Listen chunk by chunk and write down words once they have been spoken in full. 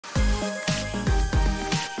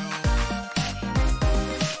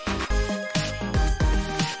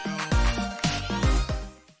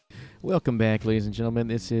Welcome back, ladies and gentlemen.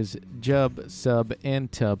 This is Jub, Sub,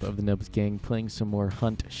 and Tub of the NubsGang playing some more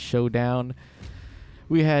Hunt Showdown.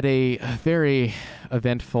 We had a very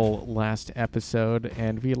eventful last episode,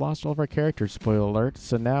 and we lost all of our characters, spoiler alert.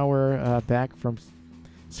 So now we're back from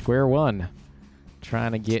square one,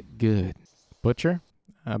 trying to get good. Butcher?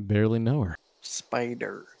 I barely know her.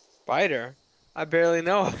 Spider? I barely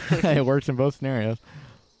know her. It works in both scenarios.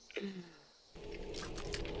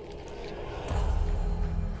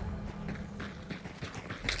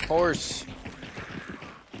 Horse.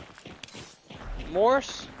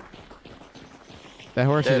 Morse? That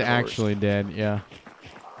horse Dead is horse. actually dead, yeah.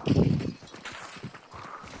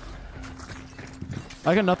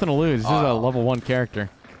 I got nothing to lose. This is a level 1 character.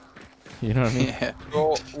 You know what I mean? Yeah.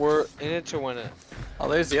 Well, we're in it to win it. Oh,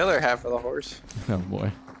 there's the other half of the horse. Oh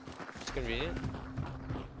boy. It's convenient.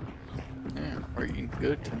 Yeah, we're eating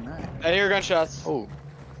good tonight. I hear gunshots. Oh,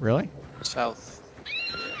 Really? south.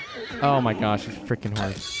 Oh my gosh, this freaking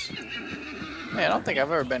horse. Man, I don't think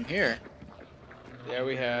I've ever been here. Yeah,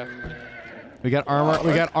 we have. We got armor.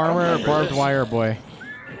 We got armor. Barbed wire, boy.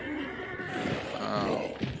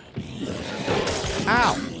 Oh.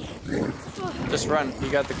 Ow! Just run.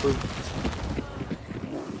 You got the clue.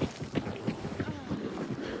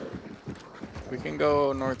 We can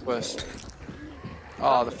go northwest.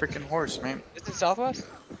 Oh, the freaking horse, man. Is it southwest?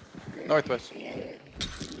 Northwest. The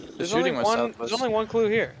There's shooting was only one. southwest. There's only one clue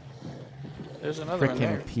here. There's another one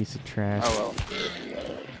there. Freaking piece of trash. Oh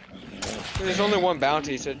There's only one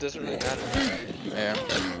bounty, so it doesn't really matter. well.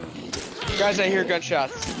 Yeah. Guys, I hear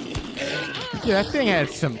gunshots. Yeah, that thing had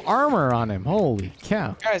some armor on him. Holy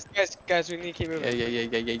cow! Guys, we need to keep moving. Yeah.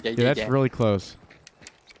 Dude, that's really close.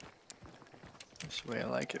 That's the way I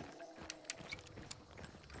like it.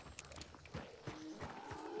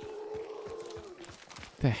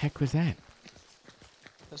 The heck was that?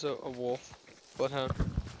 There's a wolf. Bloodhound.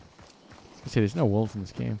 I say there's no wolves in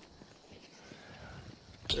this game.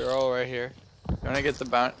 They're all right here. You wanna get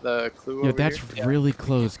the clue Yo, over that's here? really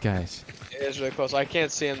close, guys. It is really close. I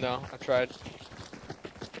can't see him though. I tried.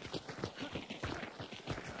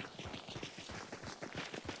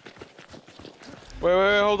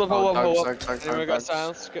 Wait, hold up. Anyone got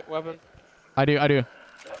silence weapon? I do.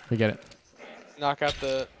 We get it. Knock out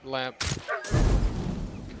the lamp.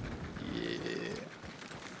 Yeah.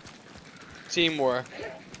 Teamwork.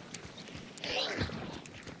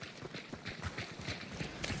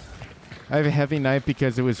 I have a heavy knife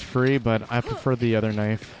because it was free, but I prefer the other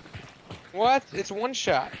knife. What? It's one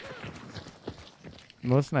shot.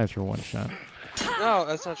 Most knives are one shot. No,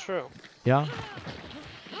 that's not true. Yeah,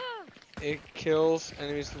 It kills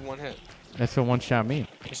enemies with one hit. that's what one shot means.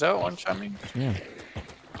 Is that one shot me? Yeah.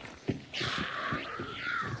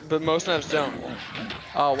 But most knives don't.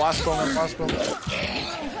 Oh, wasp woman.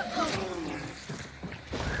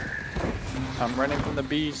 I'm running from the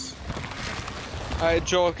bees. Alright,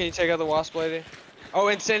 Joel, can you take out the wasp lady? Oh,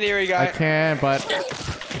 incendiary guy. I can, but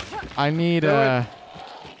I need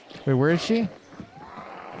Wait, where is she?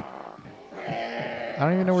 I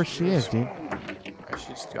don't even know where she is, dude. Oh,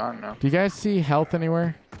 she's gone now. Do you guys see health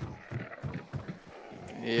anywhere?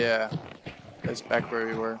 Yeah. That's back where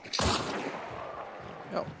we were.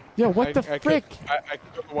 Yep. Yo, what the frick? I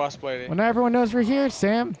killed the wasp lady. Well, now everyone knows we're here,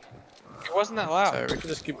 Sam. It wasn't that loud. Sorry, we can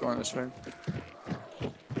just keep going this way.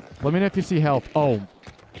 Let me know if you see help. Oh,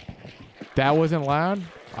 that wasn't loud?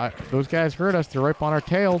 Those guys heard us. They're right on our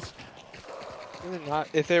tails. They're not.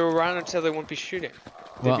 If they were around until they wouldn't be shooting.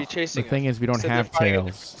 They'd Well, be chasing the thing us. is we don't Instead, have they're fighting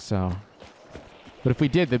tails, so... But if we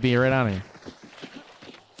did, they'd be right on here.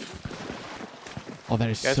 Oh, that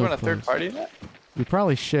is You guys so want a close. third party in that? We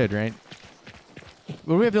probably should, right?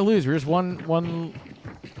 What do we have to lose? We're just one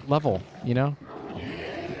level, you know?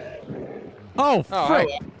 Oh, Oh, frick!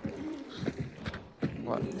 hello.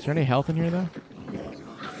 What? Is there any health in here, though?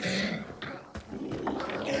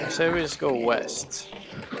 I say we just go west.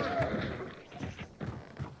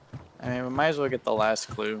 I mean, we might as well get the last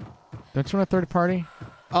clue. Don't you want a third party?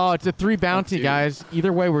 Oh, it's a 3 bounty, Dude. guys.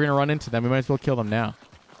 Either way, we're going to run into them. We might as well kill them now.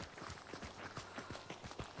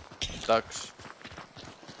 Sucks.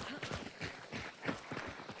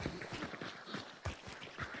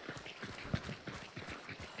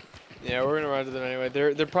 Yeah, we're gonna run to them anyway.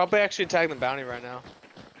 They're probably actually attacking the bounty right now.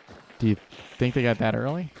 Do you think they got that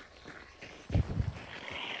early?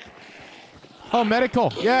 Oh,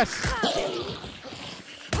 medical! Yes!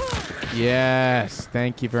 Yes!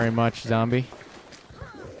 Thank you very much, zombie.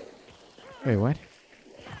 Wait, what?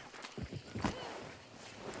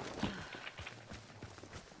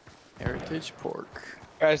 Heritage pork.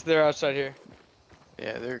 Guys, they're outside here.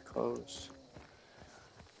 Yeah, they're close.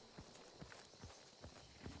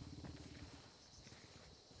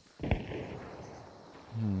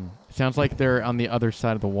 Sounds like they're on the other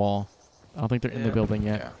side of the wall. I don't think they're in the building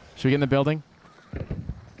yet. Yeah. Should we get in the building?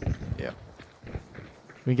 Yeah.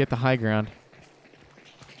 We can get the high ground.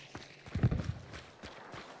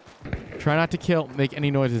 Try not to make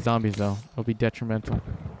any noise with zombies, though. It'll be detrimental.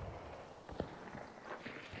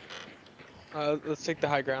 Let's take the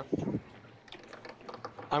high ground.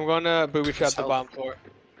 I'm going to booby trap the bottom floor.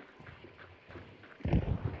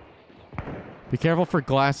 Be careful for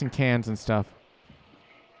glass and cans and stuff.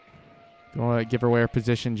 Don't want to give away our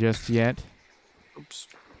position just yet. Oops.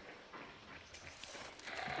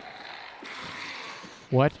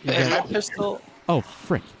 What? Hey, my pistol. Oh,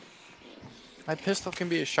 frick. My pistol can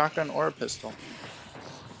be a shotgun or a pistol.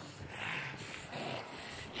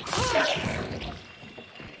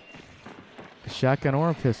 A shotgun or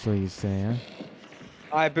a pistol, you say, huh?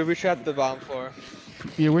 Alright, booby trap the bottom floor.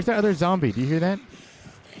 Yeah, where's that other zombie? Do you hear that?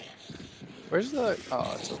 Where's the...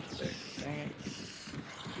 Oh, it's over there. Dang it.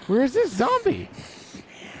 Where is this zombie?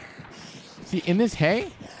 Is he in this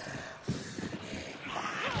hay?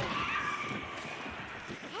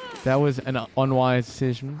 That was an unwise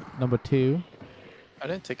decision. Number 2. I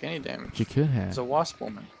didn't take any damage. You could have. It's a wasp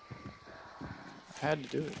woman. I had to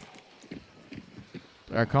do it.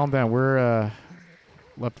 Alright, calm down. We're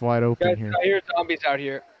left wide open Guys, here. I hear zombies out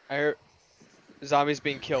here. I hear zombies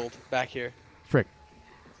being killed back here. Frick.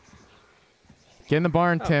 Get in the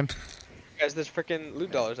barn, Tim. Guys, there's freaking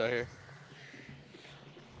loot dollars out here.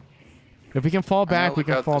 If we can fall back, we look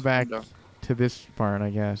can out fall this back window. to this barn, I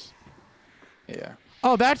guess. Yeah.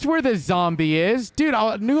 Oh, that's where the zombie is. Dude,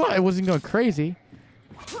 I knew I wasn't going crazy.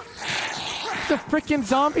 There's a freaking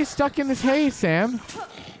zombie stuck in this hay, Sam.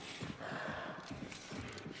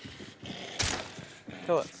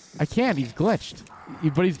 Kill it. I can't. He's glitched.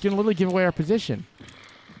 But he's going to literally give away our position.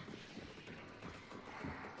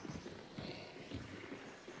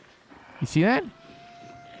 You see that?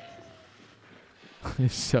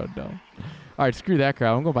 It's so dumb. All right, screw that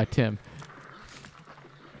crowd. I'm going by Tim.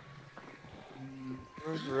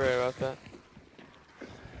 I'm right about that.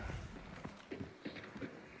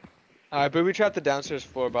 Alright, booby trap the downstairs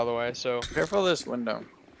floor, by the way, so... Careful of this window.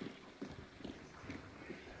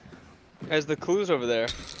 Guys, the clue's over there.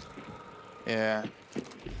 Yeah.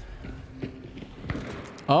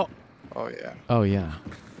 Oh. Oh, yeah. Oh, yeah.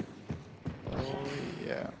 Oh,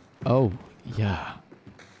 yeah. Oh, yeah.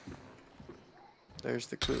 There's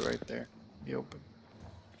the clue right there. The open.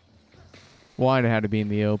 Why'd it have to be in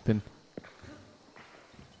the open?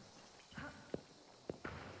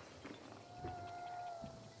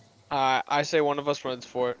 I say one of us runs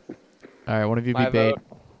for it. All right, one of you be My bait. vote.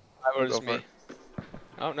 My vote Go is for me. it.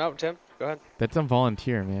 Oh, no, Tim, go ahead. That's a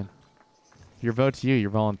volunteer, man. Your vote's you. You're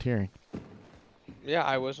volunteering. Yeah,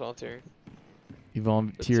 I was volunteering. You But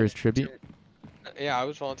volunteer as tribute? Yeah, I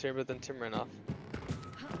was volunteering, but then Tim ran off.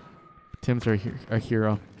 Tim's our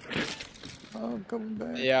hero. Oh, I'm coming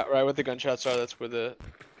back. Yeah, right where the gunshots are, that's where the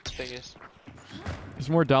thing is. There's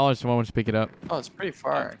more dollars, so I want to pick it up. Oh, it's pretty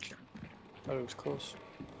far, actually. Thought it was close.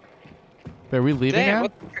 Wait, are we leaving Damn,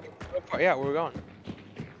 now? yeah, where we going?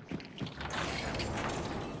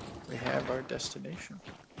 We have our destination.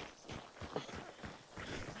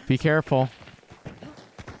 Be careful.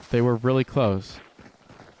 They were really close.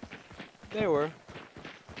 They were.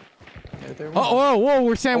 Yeah, there Oh, whoa, whoa,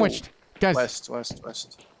 we're sandwiched. Guys, West, west,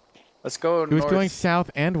 west. Let's go it was north. going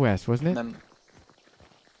south and west, wasn't it? And then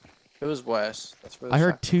it was west. That's where the I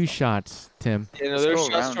heard shotgun 2 from. shots, Tim. Yeah, no, Let's there's go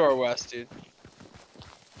shots around. to our west, dude.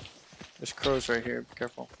 There's crows right here. Be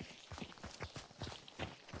careful.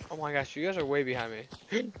 Oh my gosh, you guys are way behind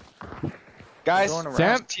me. Guys, Going around.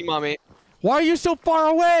 Sam? team on me. Why are you so far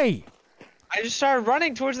away? I just started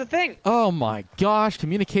running towards the thing. Oh my gosh,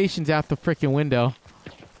 communication's out the freaking window.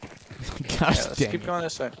 Gosh Yeah, let's dang keep it. going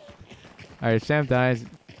this way. Alright, Sam dies.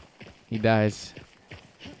 He dies.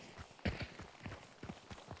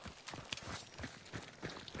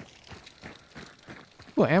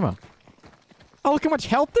 Oh, ammo. Oh, look how much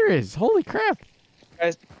health there is. Holy crap.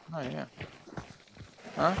 Guys, Oh, yeah.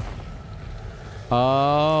 Huh?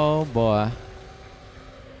 Oh, boy.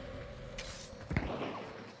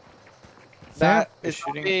 that They're is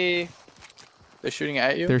shooting. me. They're shooting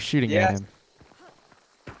at you? They're shooting at Yes. him.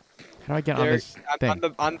 How do I get on this thing? I'm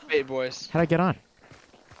the bait, boys. How do I get on?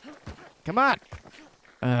 Come on.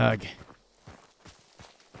 Ugh.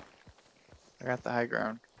 I got the high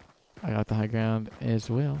ground. I got the high ground as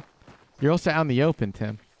well. You're also out in the open,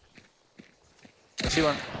 Tim. I see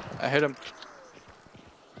one. I hit him.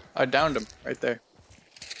 I downed him right there.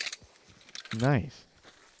 Nice.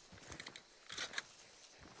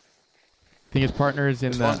 Think his partner is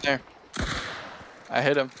in There's one the... there. I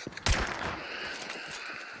hit him.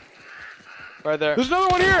 Right there. There's another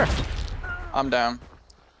one here! I'm down.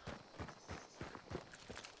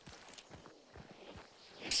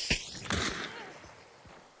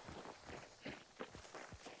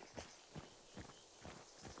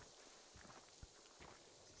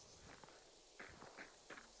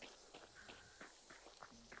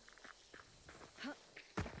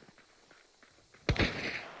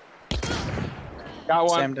 Got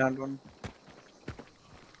one. Sam downed one.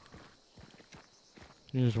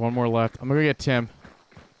 There's one more left. I'm gonna go get Tim.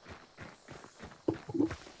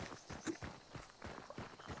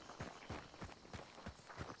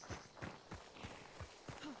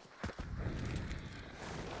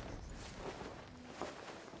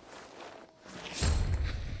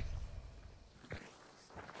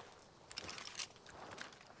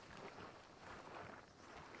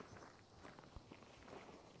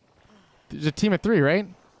 There's a team of 3, right?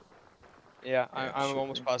 Yeah, Yeah, I'm should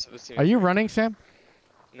almost be. positive it's team. Are you running, Sam?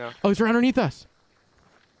 No. Oh, he's right underneath us.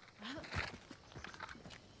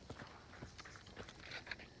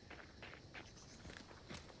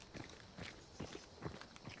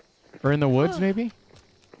 Or in the woods, maybe?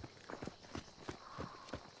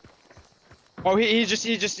 Oh, he's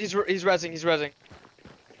rezzing.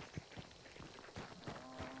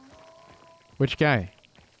 Which guy?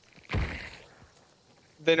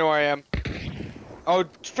 They know where I am. Oh,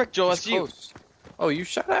 frick, Joel, that's He's you. close. Oh, you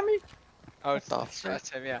shot at me? Oh, What the frick? that's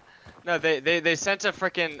him, yeah. No, they sent a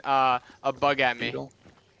frickin' a bug at me. Beetle.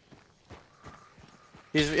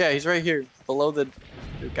 He's right here, below the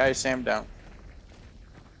guy Sam down.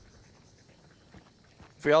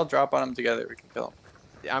 If we all drop on him together, we can kill him.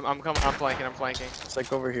 Yeah, I'm flanking. It's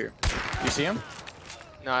like over here. You see him?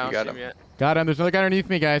 No, I You don't got see him him. yet. Got him. There's another guy underneath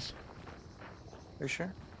me, guys. Are you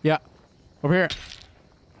sure? Yeah. Over here.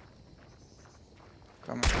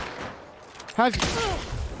 Come How's... on.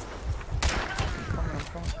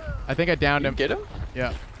 I think I downed You him. get him?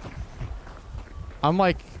 Yeah. I'm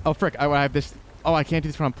like... Oh, frick. I have this... Oh, I can't do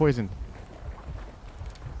this when I'm poisoned.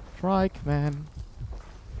 Strike, man.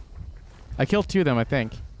 I killed 2 of them, I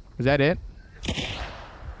think. Was that it?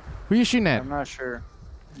 Who are you shooting at? I'm not sure.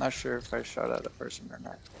 I'm not sure if I shot at a person or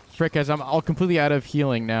not. Frick, guys, I'm all completely out of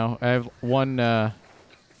healing now. I have one,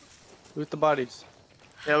 Loot the bodies.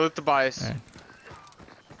 Yeah, loot the bias. Alright.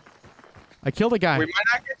 I killed a guy. We might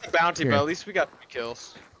not get the bounty, Here. but at least we got 3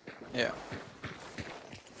 kills. Yeah.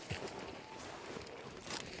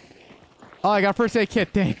 Oh, I got first aid kit.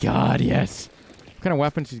 Thank God, yes. What kind of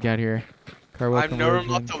weapons he's got here? Car I have weapon no room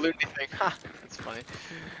version. left to loot anything. Ha, that's funny.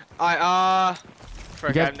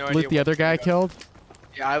 Frick, You I have got no loot idea. the other guy I killed?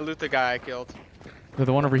 Yeah, I loot the guy I killed. No,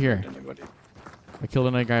 the one over here. Anybody? I killed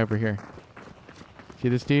another guy over here. See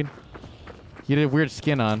this dude? He had a weird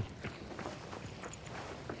skin on.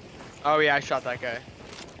 Oh yeah, I shot that guy.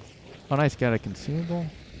 Oh, nice. Got a consumable.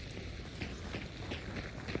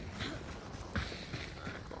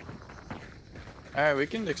 Alright, we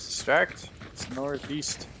can extract. It's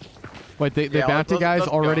northeast. Wait, the Yeah, bounty let's guys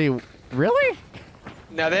go. already... Really?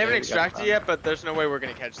 No, they haven't Yeah, we got extracted bounty. yet, but there's no way we're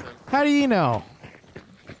gonna catch them. How do you know?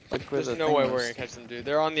 Look where There's the no thing way was. we're gonna catch them, dude.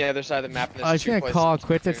 They're on the other side of the map. And I was there's 2 gonna call it places.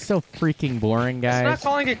 quits. It's so freaking boring, It's not guys.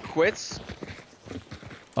 calling it quits.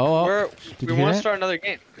 Oh, We're, did we you hear want to that? start another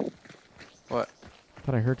game. What?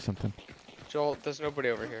 Thought I heard something. Joel, there's nobody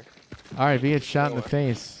over here. All right, we get shot in the Nowhere.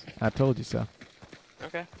 face. I told you so.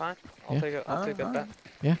 Okay, fine. I'll Yeah. take it. I'll take that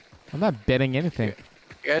bet. I'm not betting anything.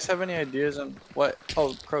 You guys have any ideas on what?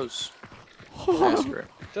 Oh, crows. Nice, right.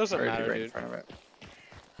 Doesn't Already matter, right in dude. front of it.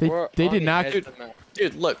 They We're they on did the not. edge of the map.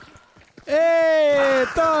 Dude, look. Hey,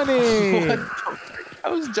 Tony! What? I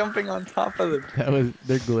was jumping on top of them. That was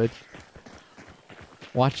their glitch.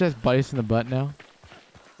 Watch us bite us in the butt now.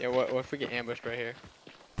 Yeah, what if we get ambushed right here?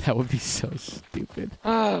 That would be so stupid.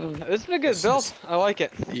 This is a good build. I like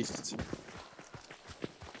it. East.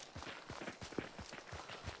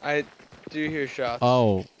 I do hear shots.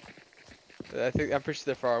 Oh, I'm pretty sure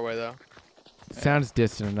they're far away though. sounds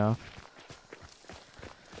distant enough.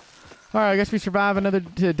 All right, I guess we survive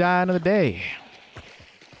to die another day.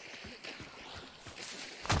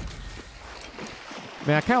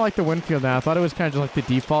 Man, I kind of like the Winfield now. I thought it was kind of just like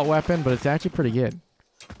the default weapon, but it's actually pretty good.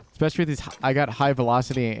 Especially with these, I got high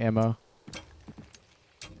velocity ammo.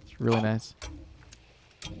 It's really nice.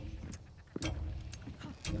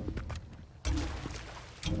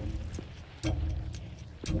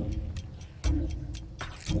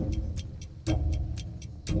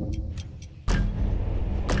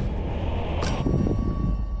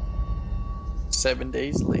 Seven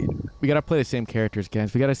days later. We gotta play the same characters,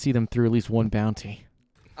 guys. We gotta see them through at least one bounty.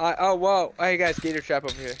 Oh whoa! Hey guys, gator trap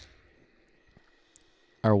over here.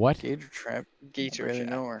 Or what? Gator trap. Gator Really trap.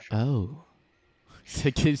 nowhere. Oh.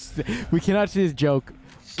 It's like we cannot see this joke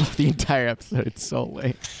the entire episode. It's so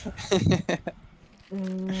late.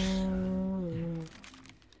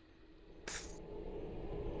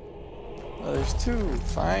 Oh, there's two,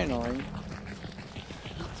 finally.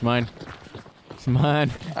 It's mine. It's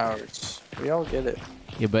mine. Ours. We all get it.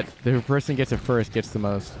 Yeah, but the person gets it first gets the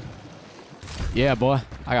most. Yeah, boy.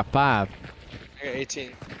 I got 5. I got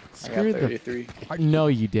 18. I got 33. No,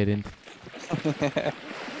 you didn't.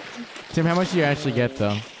 Tim, how much do you actually get,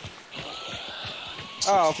 though?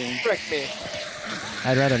 Oh, frick me.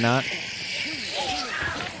 I'd rather not.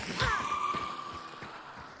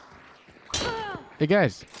 Hey,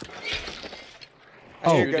 guys.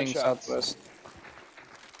 I hear Shooting gunshots. southwest.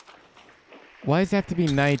 Why does it have to be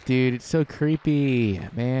night, dude? It's so creepy,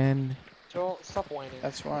 man. Joel, stop whining.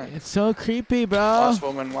 That's why. It's so creepy, bro. Wasp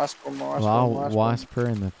woman, wasp woman, wasp Well, woman, I'll wasp wasp her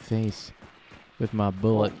in the face with my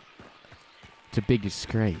bullet. It's a big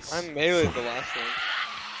disgrace. I'm melee the last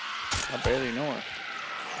one. I barely know her.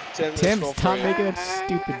 Tim, stop making that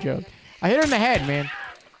stupid joke. I hit her in the head, man.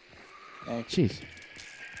 Thank you. Jeez.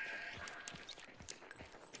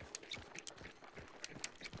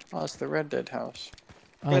 Oh, it's the Red Dead house.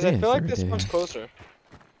 Oh, Guys, it I is feel like the this Red Dead one's House. closer.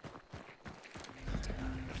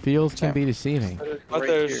 Feels can Tim. be deceiving. But Right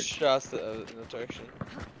there's here. shots in the direction.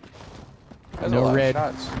 There's No a lot red.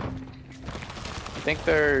 of shots. I think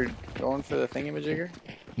they're going for the thingamajigger.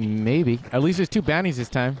 Maybe. At least there's 2 bounties this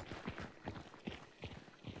time.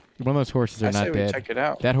 One of those horses are I say not we dead. check it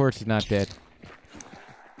out. That horse is not dead.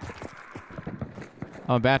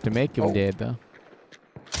 I'm about to make him Oh. dead, though.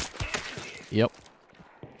 Yep.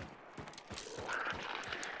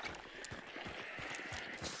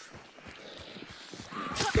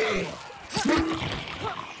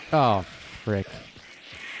 Oh, frick.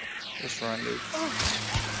 Just run, dude.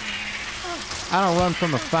 I don't run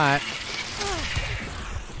from a fight.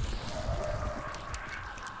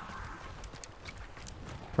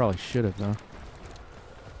 Probably should have, though.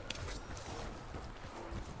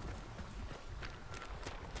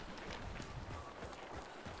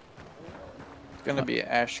 It's gonna be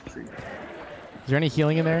Ash Creek. Is there any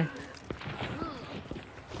healing in there?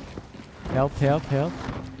 Help, help, help.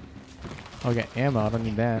 Oh, I got ammo. I don't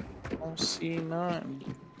need that. I don't see none.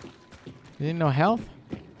 You didn't know health?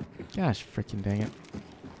 Gosh, freaking dang it.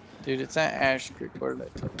 Dude, it's at Ash Creek. What did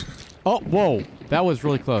I tell you? Oh, whoa. That was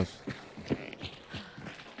really close.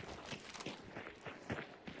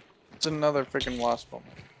 It's another freaking wasp woman.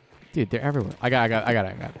 Dude, they're everywhere. I got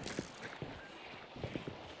it.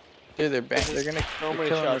 Dude, they're bang. They're gonna So they're many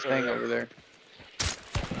killing shots this thing right over there.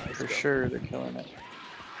 For sure, they're killing it.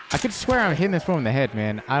 I could swear I'm hitting this one in the head,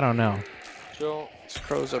 man. I don't know. Joel, This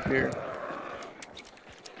crow's up here.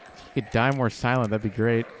 If you could die more silent, that'd be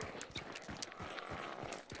great.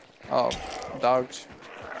 Oh, dogs.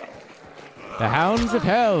 The hounds of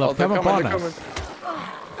hell Oh, have they're come coming. upon They're us. coming.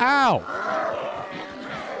 Ow!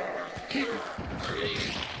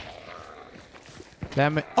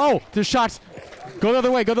 Oh, there's shots. Go the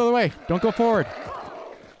other way. Go the other way. Don't go forward.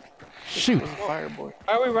 Shoot. Fireboy.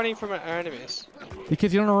 why are we running from our enemies?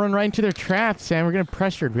 Because you don't want to run right into their traps, Sam. We're getting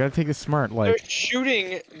pressured. We gotta take this smart. They're Like,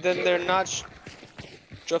 shooting, then they're not.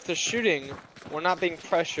 If they're shooting, we're not being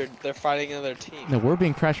pressured. They're fighting another team. no, we're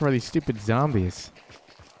being pressured by these stupid zombies.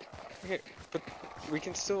 Okay, but we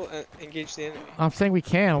can still engage the enemy. I'm saying we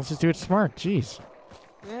can. Let's just do it smart. Jeez.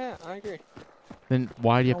 Yeah, I agree. Then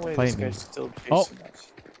why do you No have way to this fight me? guy's still chasing Oh.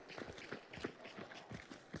 us.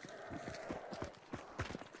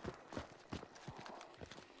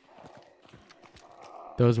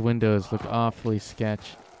 Those windows look awfully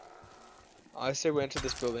sketch. I say we enter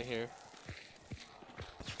this building here.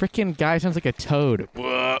 Freaking guy sounds like a toad.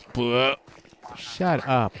 Blah, blah. Shut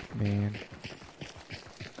up, man.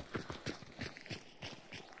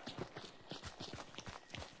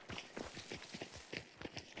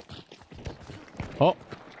 Oh,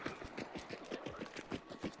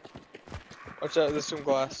 Watch out, there's some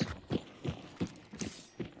glass.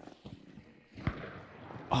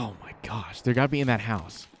 oh my gosh. They're gotta be in that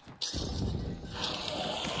house.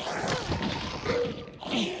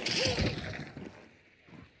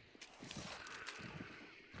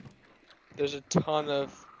 There's a ton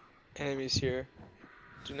of enemies here.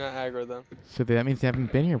 Do not aggro them. So that means they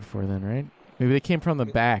haven't been here before then, right? Maybe they came from the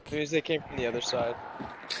back. It means they came from the other side.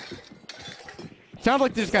 Sounds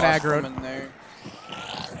like they just got Wasp aggroed. woman there.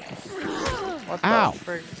 What Ow. the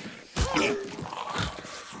frick?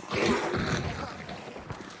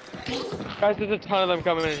 Guys, there's a ton of them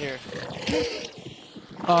coming in here.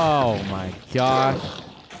 Oh my gosh.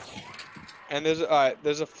 And there's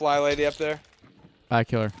there's a fly lady up there. I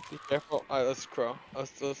kill her. Be careful. Alright, let's crow.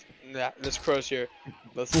 Nah, this crow's here.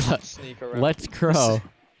 Let's sneak around. Let's crow.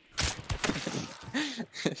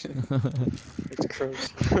 It's crows.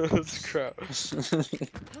 Let's crow.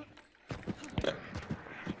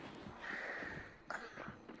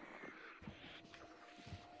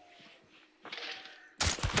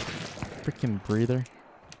 Freaking breather.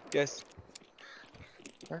 Guys,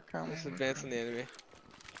 Where come let's advance on the enemy.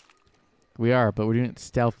 We are, but we're doing it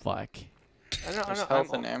stealth-like. I know. There's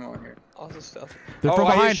health and ammo here. Also stealth. They're Oh, from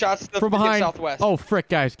I hear behind. shots to the From freaking behind. southwest. Oh, frick,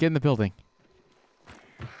 guys. Get in the building.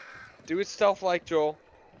 Do it stealth like Joel.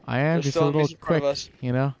 I am There's just a still little enemies in front of quick, us.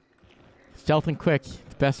 you know? Stealth and quick.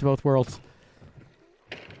 It's best of both worlds.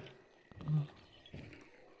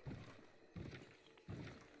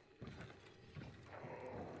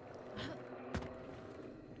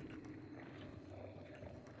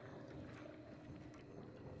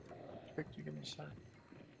 Quick, you give me a shot.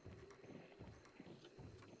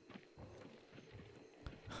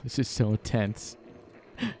 This is so intense.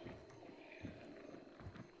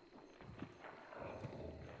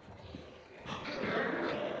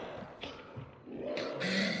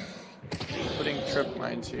 Putting trip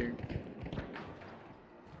mines here.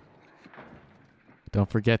 Don't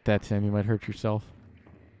forget that, Tim. You might hurt yourself.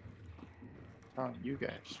 Oh, you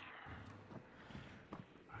guys.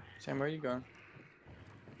 Sam, where are you going?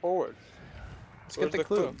 Forward. Let's Where's get the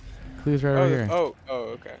clue. Clue's right over here. Oh,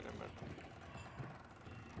 okay. Never mind.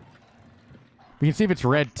 We can see if it's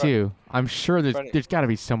red, too. I'm sure Front. there's got to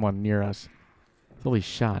be someone near us. With all these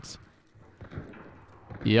shots.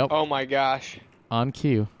 Yep. Oh my gosh. On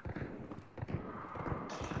cue.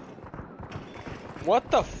 What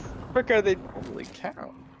the frick are they? Holy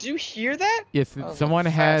cow. Do you hear that? Yes, That was a someone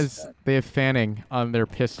fast has... cut. They have fanning on their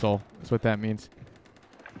pistol. That's what that means.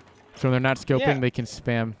 So when they're not scoping, Yeah. they can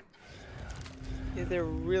spam. Yeah, they're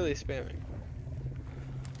really spamming.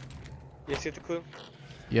 You see the clue?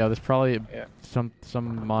 Yeah, there's probably Yeah. some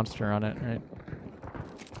monster on it, right?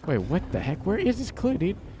 Wait, what the heck? Where is this clue,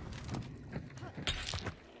 dude?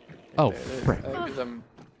 Oh, There it is. frick. There's a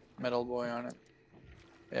metal boy on it.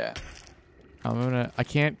 Yeah. I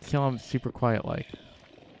can't kill him super quiet like.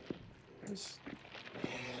 This-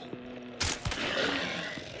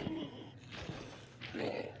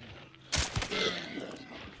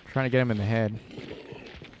 Trying to get him in the head.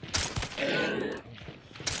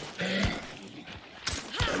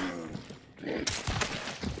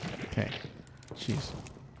 Okay. Jeez.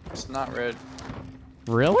 It's not red.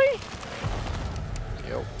 Really?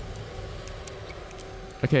 Yo.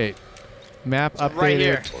 Okay. Map updated. right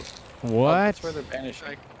here. What? That's where they're banishing.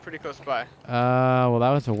 Like pretty close by. Well, that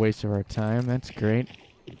was a waste of our time. That's great.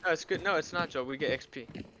 No, it's good. No, it's not, Joe. We get XP.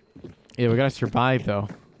 Yeah, we gotta survive though.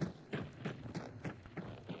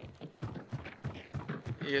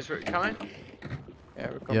 You guys coming? Yeah,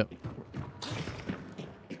 we're coming. Yep.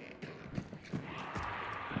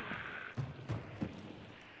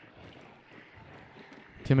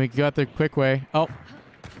 Tim, we got the quick way. Oh,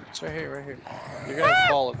 It's right here, right here. You're gonna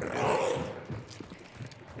fall if it.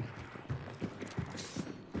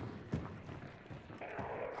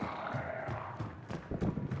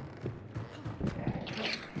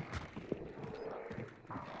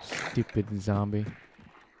 stupid zombie.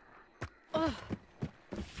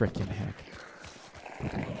 Frickin' heck.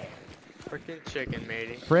 Freaking chicken,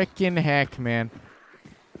 matey. Frickin' heck, man.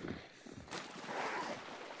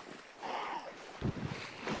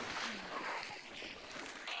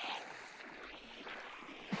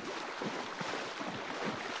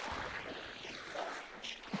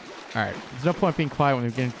 Alright, there's no point being quiet when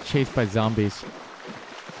we're getting chased by zombies.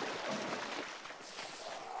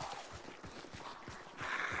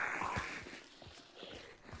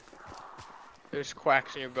 There's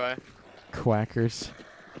quacks nearby. Quackers.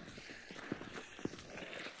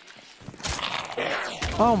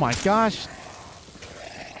 Oh my gosh!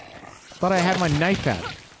 Thought I had my knife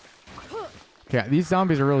out. Okay, these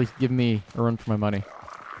zombies are really giving me a run for my money.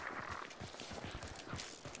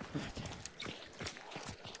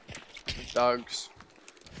 Dogs.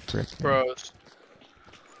 Frick. Bros.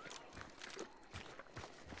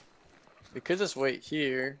 Because it's wait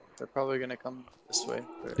here, they're probably gonna come this way.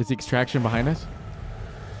 Or Is the extraction behind us?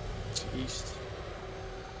 east.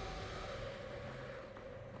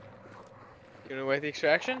 You gonna wait the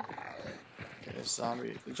extraction? Okay, there's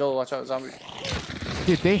zombie. Joel, watch out, zombie.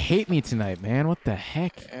 Dude, they hate me tonight, man. What the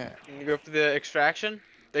heck? Yeah. Can you go for the extraction?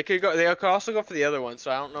 They could go. They could also go for the other one. So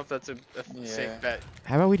I don't know if that's a Yeah. safe bet.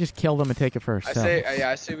 How about we just kill them and take it first? I say, yeah,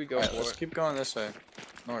 I say we go Alright, for let's it. keep going this way.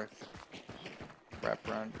 North. Wrap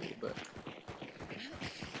around a little bit.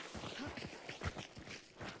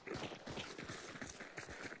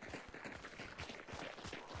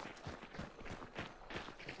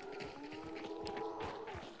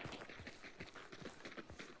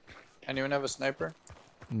 Anyone have a sniper?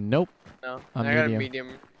 Nope. No. I'm I got a medium.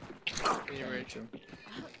 medium range.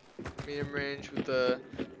 Medium range with the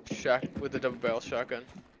double barrel shotgun.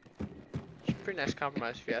 It's a pretty nice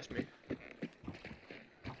compromise if you ask me.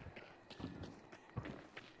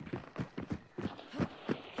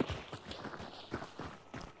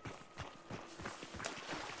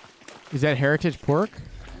 Is that heritage pork?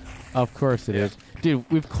 Of course it is. Dude,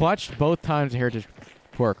 we've clutched both times heritage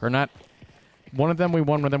pork. Or not. One of them we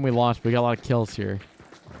won, one of them we lost. But we got a lot of kills here.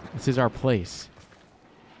 This is our place.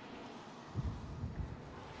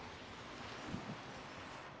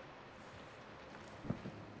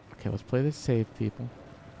 Okay, let's play this safe, people.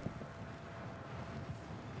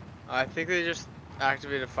 I think they just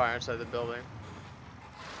activated fire inside the building.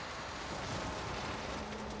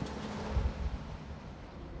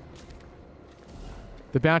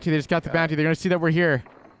 The bounty, they just got the bounty. They're going to see that we're here.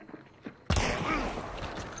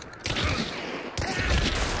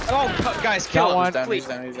 Oh, guys, kill Got him. one. He's down, Please. he's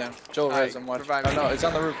down, he's down. Joel Alright, res him once. revive Oh me. no, it's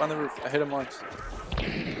on the roof, I hit him once.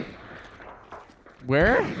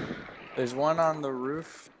 Where? There's one on the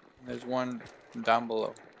roof, and there's one down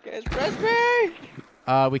below. Guys, res me!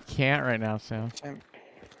 We can't right now, Sam. Damn.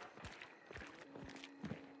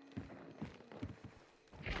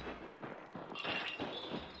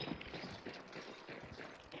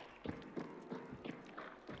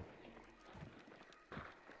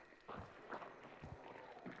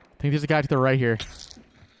 I think there's a guy to the right here.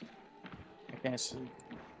 I can't see.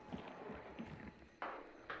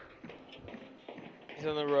 He's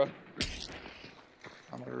on the roof.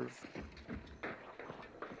 On the roof.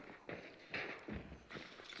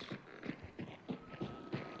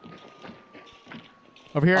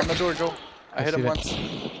 Over here. On the door, Joel. I hit see him that. once.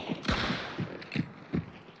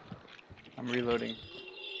 I'm reloading.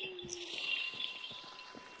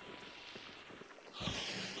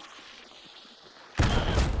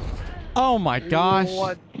 Oh my gosh.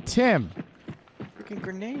 What? Tim. Freaking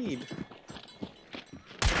grenade.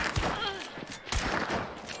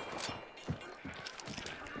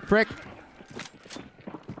 Frick.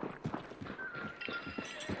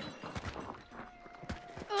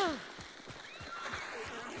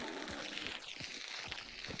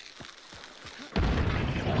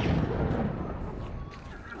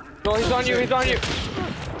 No, he's on you, he's on you!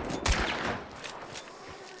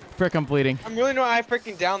 Frick, I'm bleeding. I'm really not I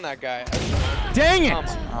freaking down that guy. Dang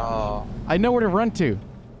it! Oh, I know where to run to.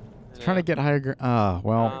 Trying to get higher. Well.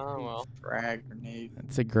 Oh, well. frag grenade.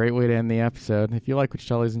 That's a great way to end the episode. If you like what you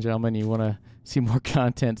saw, ladies and gentlemen, you want to see more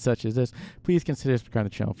content such as this, please consider subscribing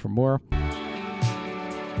to the channel for more.